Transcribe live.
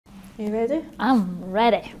Are you ready? I'm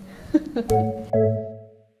ready.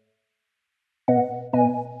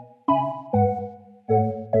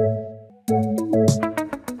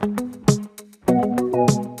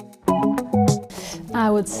 I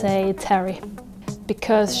would say Terry,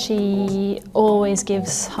 because she always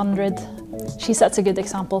gives 100. She sets a good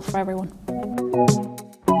example for everyone.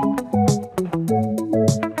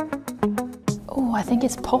 Oh, I think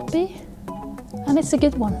it's Poppy, and it's a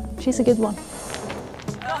good one. She's a good one.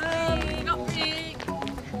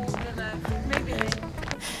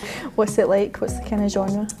 What's it like? What's the kind of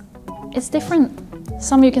genre? It's different.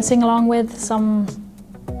 Some you can sing along with, some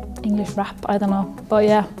English rap, I don't know. But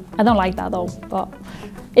yeah, I don't like that though, but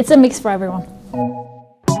it's a mix for everyone.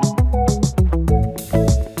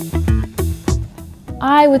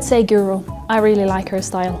 I would say Guru. I really like her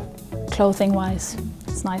style, clothing-wise.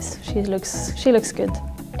 It's nice. She looks good.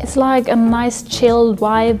 It's like a nice chilled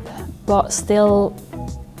vibe, but still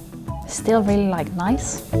really like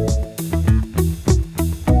nice.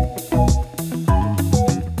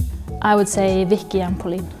 I would say Vicky and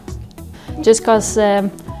Pauline, just because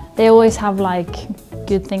they always have like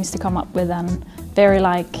good things to come up with and very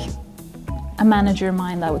like a manager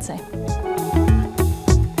mind, I would say.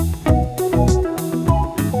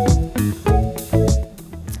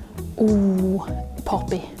 Ooh,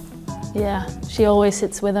 Poppy. Yeah, she always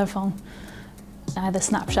sits with her phone, either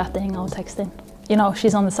Snapchatting or texting. You know,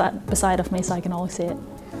 she's on the side beside of me, so I can always see it.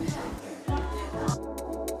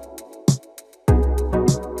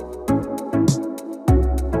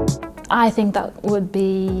 I think that would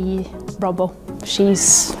be Robbo.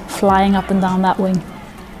 She's flying up and down that wing.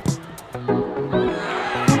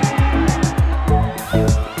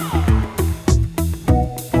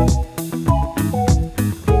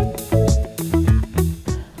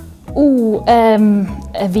 Ooh,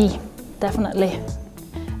 a V, definitely.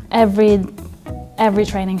 Every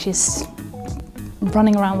training she's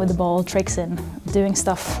running around with the ball, tricks in, doing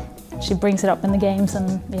stuff. She brings it up in the games,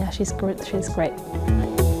 and yeah, she's great.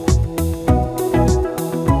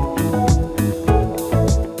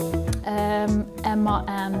 Emma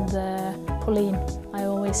and Pauline, I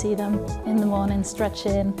always see them in the morning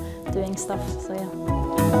stretching, doing stuff, so yeah.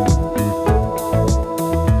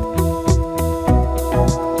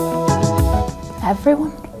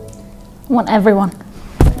 Everyone? I want everyone,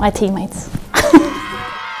 my teammates.